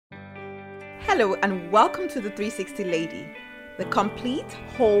Hello and welcome to the 360 Lady, the complete,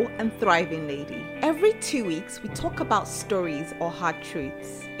 whole and thriving lady. Every 2 weeks we talk about stories or hard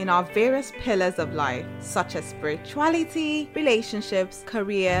truths in our various pillars of life such as spirituality, relationships,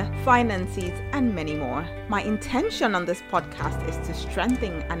 career, finances and many more. My intention on this podcast is to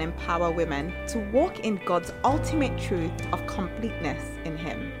strengthen and empower women to walk in God's ultimate truth of completeness in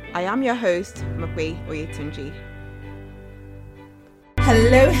Him. I am your host, Mokwe Oyetunji.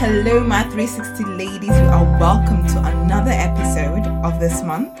 Hello, my 360 ladies. You are welcome to another episode of this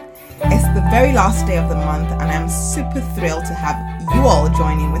month. It's the very last day of the month, and I'm super thrilled to have you all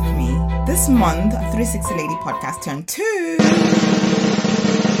joining with me. This month, 360 Lady Podcast turned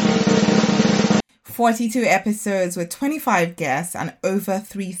 42 episodes with 25 guests and over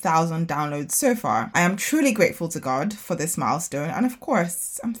 3,000 downloads so far. I am truly grateful to God for this milestone, and of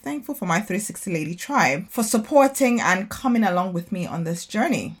course, I'm thankful for my 360 Lady tribe for supporting and coming along with me on this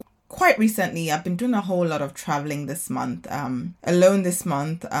journey. Quite recently, I've been doing a whole lot of traveling this month. Alone this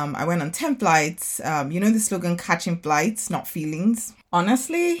month, I went on 10 flights. You know the slogan, catching flights, not feelings.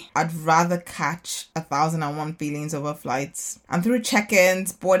 Honestly, I'd rather catch 1,001 feelings over flights. And through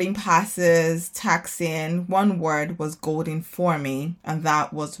check-ins, boarding passes, taxiing, one word was golden for me, and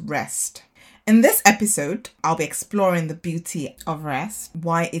that was rest. In this episode, I'll be exploring the beauty of rest,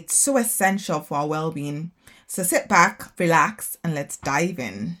 why it's so essential for our well-being. So sit back, relax, and let's dive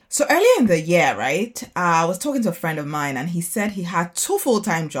in. So earlier in the year, right, I was talking to a friend of mine and he said he had 2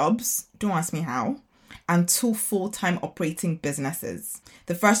 full-time jobs, don't ask me how, and 2 full-time operating businesses.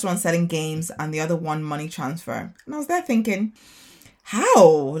 The first one selling games and the other one money transfer. And I was there thinking,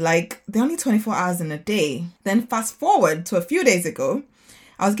 how? Like, they're only 24 hours in a day. Then fast forward to a few days ago,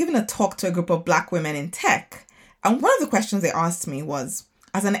 I was giving a talk to a group of Black women in tech. And one of the questions they asked me was,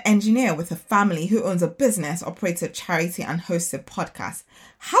 as an engineer with a family who owns a business, operates a charity and hosts a podcast,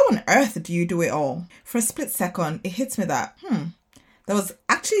 how on earth do you do it all? For a split second, it hits me that, there was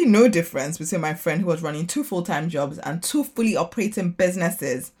actually no difference between my friend who was running 2 full-time jobs and 2 fully operating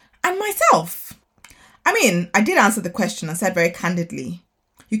businesses and myself. I mean, I did answer the question and said very candidly,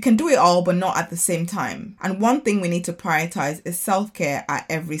 you can do it all, but not at the same time. And one thing we need to prioritize is self-care at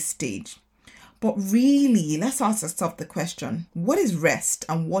every stage. But really, let's ask ourselves the question, what is rest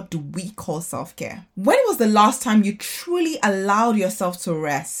and what do we call self-care? When was the last time you truly allowed yourself to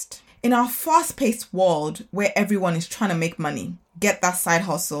rest? In our fast-paced world where everyone is trying to make money, get that side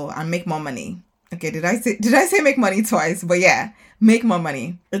hustle and make more money. Okay, did I say make money twice? But yeah, make more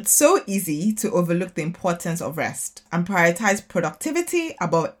money. It's so easy to overlook the importance of rest and prioritize productivity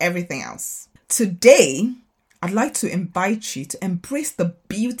above everything else. Today, I'd like to invite you to embrace the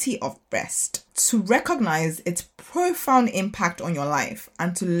beauty of rest, to recognize its profound impact on your life,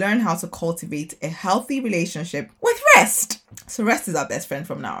 and to learn how to cultivate a healthy relationship with rest. So rest is our best friend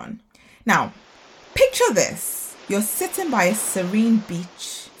from now on. Now, picture this. You're sitting by a serene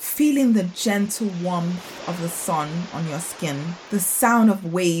beach, feeling the gentle warmth of the sun on your skin. The sound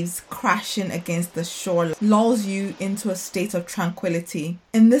of waves crashing against the shore lulls you into a state of tranquility.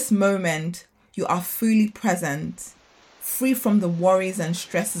 In this moment, you are fully present, free from the worries and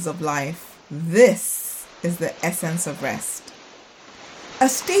stresses of life. This is the essence of rest. A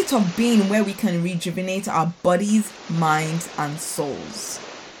state of being where we can rejuvenate our bodies, minds, and souls.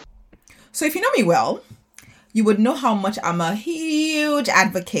 So if you know me well, you would know how much I'm a huge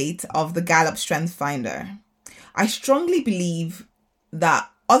advocate of the Gallup Strength Finder. I strongly believe that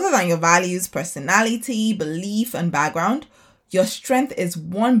other than your values, personality, belief, and background, your strength is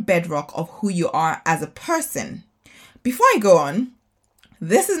one bedrock of who you are as a person. Before I go on,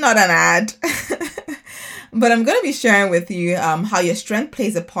 this is not an ad, but I'm going to be sharing with you how your strength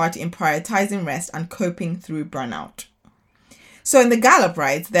plays a part in prioritizing rest and coping through burnout. So in the Gallup,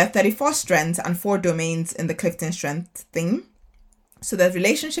 right, there are 34 strengths and 4 domains in the Clifton Strength theme. So there's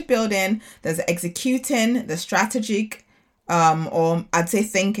relationship building, there's executing, there's strategic, or I'd say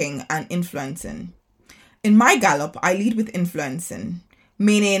thinking and influencing. In my Gallup, I lead with influencing,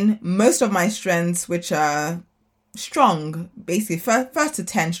 meaning most of my strengths, which are strong, basically first to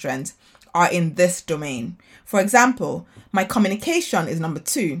 10 strengths, are in this domain. For example, my communication is number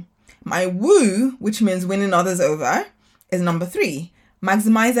 2. My woo, which means winning others over, is number 3.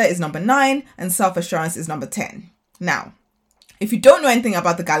 Maximizer is number 9, and self-assurance is number 10. Now, if you don't know anything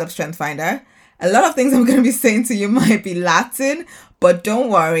about the Gallup Strength Finder, a lot of things I'm going to be saying to you might be Latin, but don't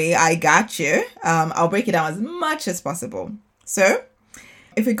worry, I got you. I'll break it down as much as possible. So,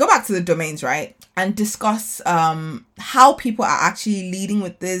 if we go back to the domains, right, and discuss how people are actually leading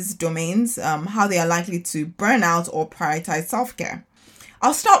with these domains, how they are likely to burn out or prioritize self-care.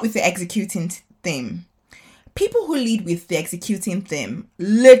 I'll start with the executing theme. People who lead with the executing theme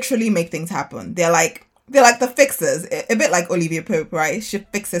literally make things happen. They're like the fixers, a bit like Olivia Pope, right? She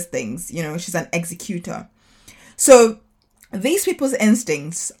fixes things, she's an executor. So these people's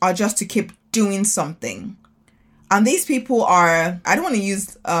instincts are just to keep doing something. And these people are, I don't want to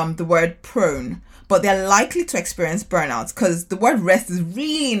use the word prone, but they're likely to experience burnout because the word rest is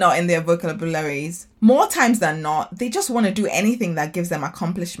really not in their vocabularies. More times than not, they just want to do anything that gives them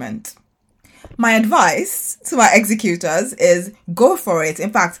accomplishment. My advice to my executors is go for it.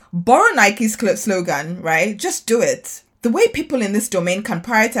 In fact, borrow Nike's slogan, right? Just do it. The way people in this domain can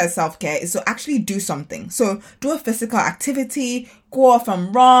prioritize self-care is to actually do something. So do a physical activity, go off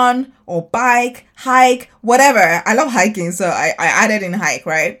and run or bike, hike, whatever. I love hiking, so I added in hike,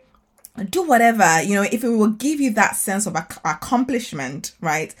 right? Do whatever, if it will give you that sense of accomplishment,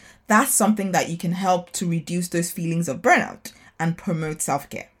 right? That's something that you can help to reduce those feelings of burnout and promote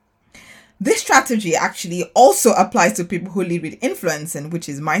self-care. This strategy actually also applies to people who lead with influencing, which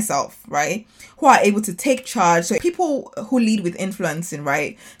is myself, right? Who are able to take charge. So people who lead with influencing,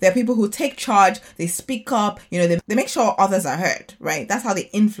 right? They're people who take charge, they speak up, they make sure others are heard, right? That's how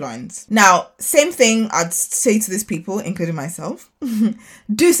they influence. Now, same thing I'd say to these people, including myself.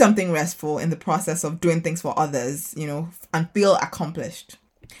 Do something restful in the process of doing things for others, and feel accomplished.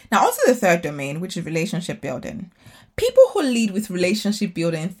 Now, on to the third domain, which is relationship building. People who lead with relationship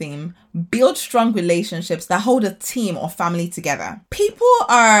building theme build strong relationships that hold a team or family together. People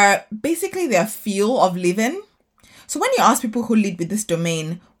are basically their fuel of living. So when you ask people who lead with this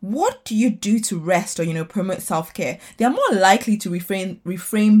domain, what do you do to rest or, promote self-care? They are more likely to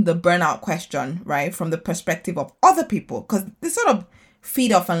reframe the burnout question, right? From the perspective of other people, because they sort of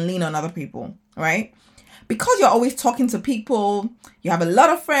feed off and lean on other people, right? Because you're always talking to people, you have a lot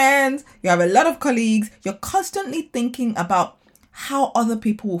of friends, you have a lot of colleagues, you're constantly thinking about how other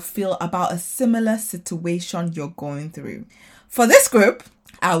people will feel about a similar situation you're going through. For this group,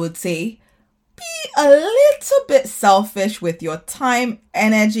 I would say be a little bit selfish with your time,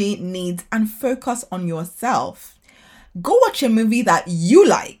 energy, needs, and focus on yourself. Go watch a movie that you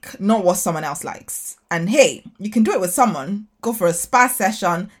like, not what someone else likes. And hey, you can do it with someone. Go for a spa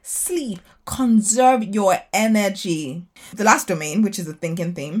session, sleep, conserve your energy. The last domain, which is the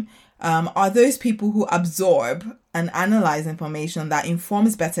thinking theme, are those people who absorb and analyze information that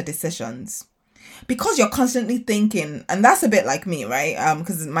informs better decisions. Because you're constantly thinking, and that's a bit like me, right?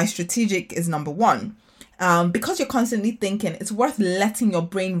 Because my strategic is number one. Because you're constantly thinking, it's worth letting your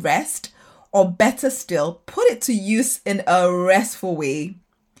brain rest, or better still, put it to use in a restful way.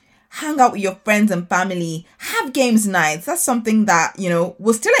 Hang out with your friends and family, have games nights. That's something that,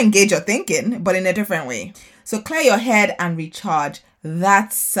 will still engage your thinking, but in a different way. So clear your head and recharge.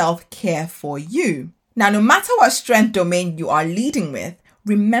 That's self-care for you. Now, no matter what strength domain you are leading with,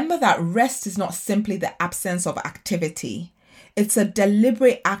 remember that rest is not simply the absence of activity. It's a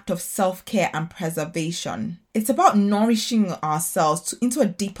deliberate act of self-care and preservation. It's about nourishing ourselves into a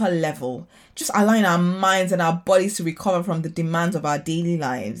deeper level, just allowing our minds and our bodies to recover from the demands of our daily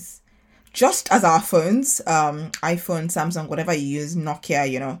lives. Just as our phones, iPhone, Samsung, whatever you use,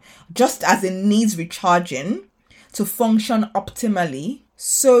 Nokia, just as it needs recharging to function optimally,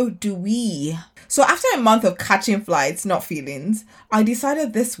 so do we. So after a month of catching flights, not feelings, I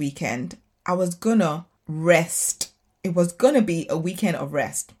decided this weekend I was gonna rest. It was gonna be a weekend of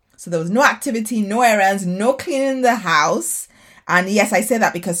rest. So there was no activity, no errands, no cleaning the house. And yes, I say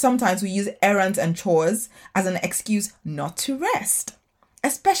that because sometimes we use errands and chores as an excuse not to rest.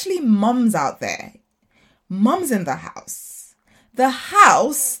 Especially mums out there. Mums in the house. The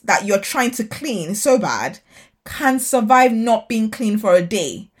house that you're trying to clean so bad can survive not being clean for a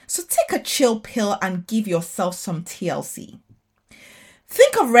day. So take a chill pill and give yourself some TLC.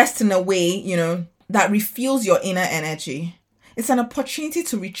 Think of rest in a way, that refuels your inner energy. It's an opportunity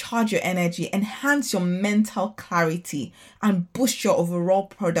to recharge your energy, enhance your mental clarity, and boost your overall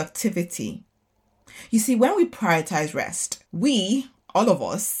productivity. You see, when we prioritize rest, all of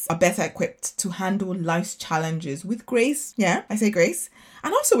us are better equipped to handle life's challenges with grace. Yeah, I say grace.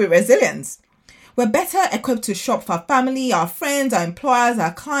 And also with resilience. We're better equipped to shop for our family, our friends, our employers,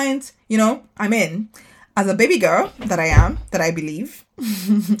 our clients. As a baby girl that I am, that I believe,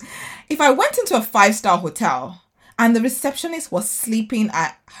 if I went into a 5-star hotel and the receptionist was sleeping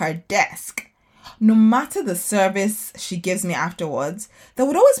at her desk, no matter the service she gives me afterwards, there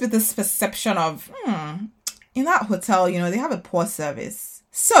would always be this perception of, in that hotel, they have a poor service.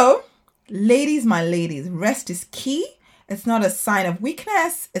 So, ladies, my ladies, rest is key. It's not a sign of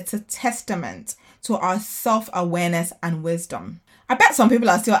weakness. It's a testament to our self-awareness and wisdom. I bet some people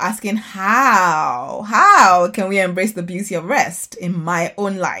are still asking, how can we embrace the beauty of rest in my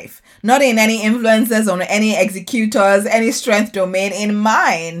own life? Not in any influencers or any executors, any strength domain, in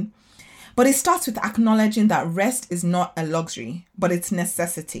mine. But it starts with acknowledging that rest is not a luxury, but it's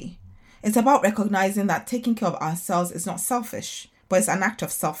necessity. It's about recognizing that taking care of ourselves is not selfish, but it's an act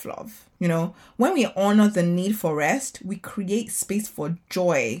of self-love. When we honor the need for rest, we create space for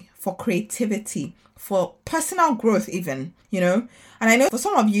joy, for creativity, for personal growth even, And I know for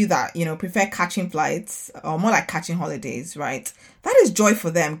some of you that, prefer catching flights or more like catching holidays, right? That is joy for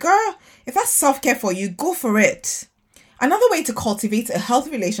them. Girl, if that's self-care for you, go for it. Another way to cultivate a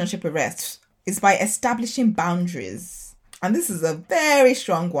healthy relationship with rest is by establishing boundaries. And this is a very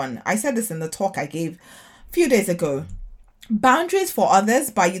strong one. I said this in the talk I gave a few days ago. Boundaries for others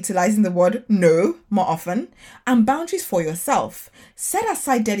by utilizing the word no more often, and boundaries for yourself. Set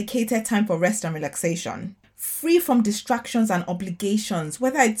aside dedicated time for rest and relaxation, free from distractions and obligations,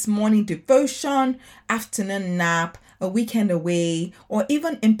 whether it's morning devotion, afternoon nap, a weekend away, or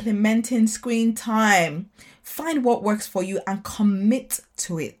even implementing screen time. Find what works for you and commit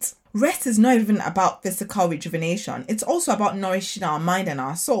to it. Rest is not even about physical rejuvenation. It's also about nourishing our mind and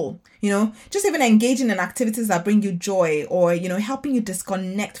our soul. Just even engaging in activities that bring you joy or, helping you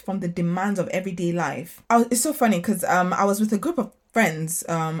disconnect from the demands of everyday life. It's so funny because I was with a group of friends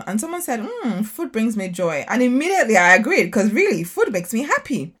and someone said, food brings me joy. And immediately I agreed because really food makes me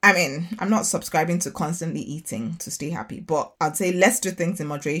happy. I mean, I'm not subscribing to constantly eating to stay happy, but I'd say let's do things in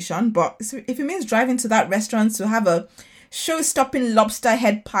moderation. But if it means driving to that restaurant to have a show-stopping lobster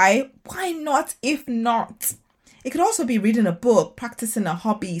head pie, why not if not? It could also be reading a book, practicing a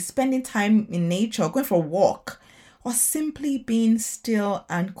hobby, spending time in nature, going for a walk, or simply being still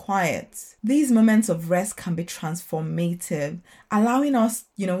and quiet. These moments of rest can be transformative, allowing us,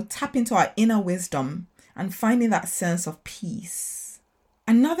 tap into our inner wisdom and finding that sense of peace.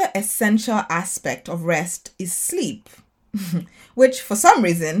 Another essential aspect of rest is sleep, which for some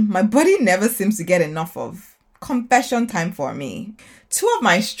reason, my body never seems to get enough of. Confession time for me. Two of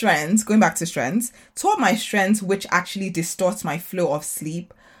my strengths which actually distorts my flow of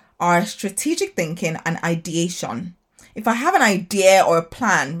sleep are strategic thinking and ideation. If I have an idea or a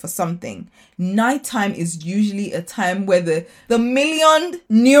plan for something, nighttime is usually a time where the million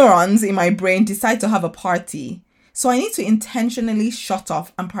neurons in my brain decide to have a party. So I need to intentionally shut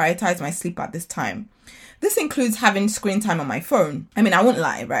off and prioritize my sleep at this time. This includes having screen time on my phone. I mean, I won't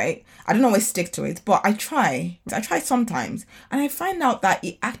lie, right? I don't always stick to it, but I try. I try sometimes. And I find out that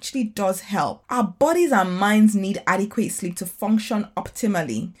it actually does help. Our bodies and minds need adequate sleep to function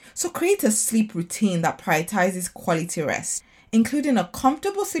optimally. So create a sleep routine that prioritizes quality rest, including a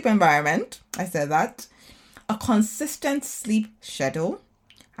comfortable sleep environment. I said that. A consistent sleep schedule,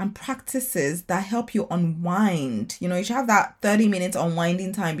 and practices that help you unwind. You should have that 30-minute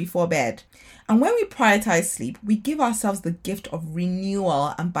unwinding time before bed. And when we prioritize sleep, we give ourselves the gift of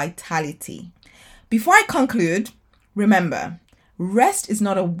renewal and vitality. Before I conclude, remember, rest is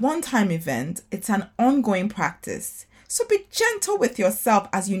not a one-time event, it's an ongoing practice. So be gentle with yourself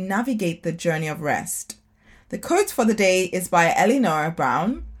as you navigate the journey of rest. The quote for the day is by Eleanor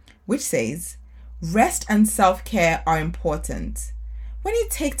Brown, which says, "Rest and self-care are important. When you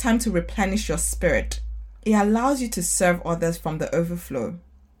take time to replenish your spirit, it allows you to serve others from the overflow.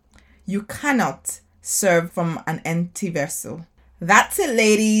 You cannot serve from an empty vessel." That's it,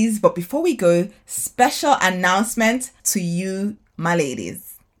 ladies. But before we go, special announcement to you, my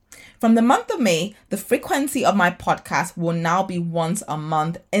ladies. From the month of May, the frequency of my podcast will now be once a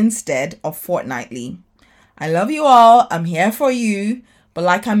month instead of fortnightly. I love you all. I'm here for you. But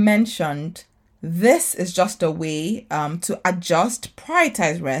like I mentioned, this is just a way to adjust,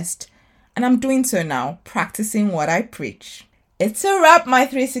 prioritize rest. And I'm doing so now, practicing what I preach. It's a wrap, my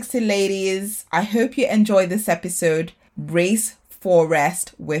 360 ladies. I hope you enjoyed this episode. Brace for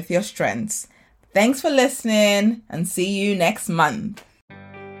rest with your strengths. Thanks for listening and see you next month.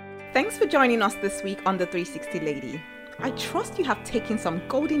 Thanks for joining us this week on The 360 Lady. I trust you have taken some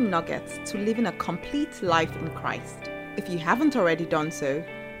golden nuggets to living a complete life in Christ. If you haven't already done so,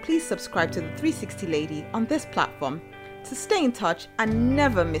 please subscribe to The 360 Lady on this platform to stay in touch and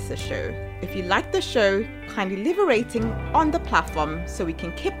never miss a show. If you like the show, kindly leave a rating on the platform so we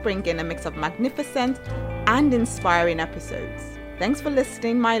can keep bringing a mix of magnificent and inspiring episodes. Thanks for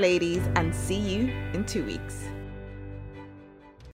listening, my ladies, and see you in 2 weeks.